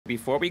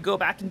before we go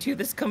back into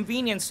this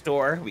convenience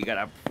store, we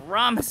gotta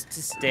promise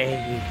to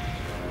stay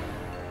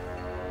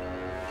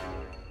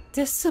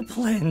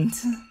disciplined.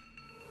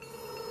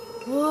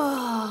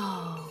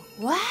 Whoa.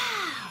 Wow.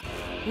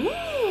 Ooh.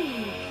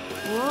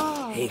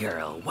 Whoa. Hey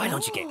girl, why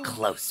don't you get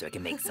close so I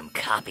can make some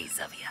copies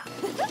of you?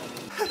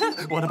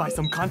 Want to buy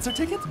some concert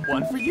tickets?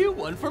 One for you,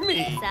 one for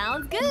me.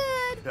 Sounds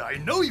good. I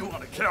know you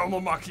want a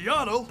caramel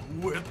macchiato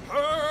with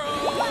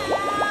pearl.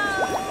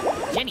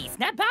 Jenny,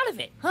 snap out of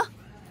it. Huh?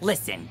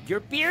 Listen,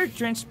 your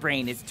beer-drenched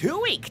brain is too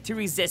weak to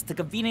resist the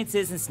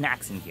conveniences and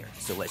snacks in here.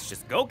 So let's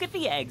just go get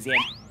the eggs and...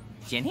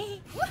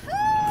 Jenny? Woohoo!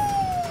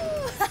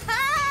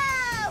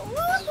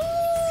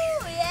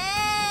 Woohoo!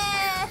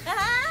 Yeah!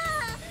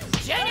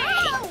 Jenny!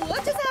 Oh,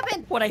 what just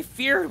happened? What I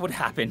feared would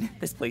happen.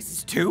 This place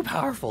is too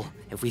powerful.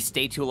 If we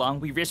stay too long,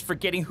 we risk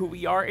forgetting who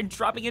we are and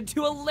dropping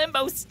into a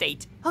limbo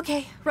state.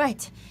 Okay,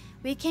 right.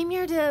 We came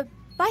here to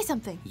buy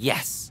something.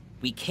 Yes,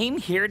 we came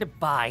here to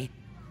buy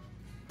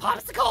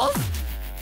popsicles.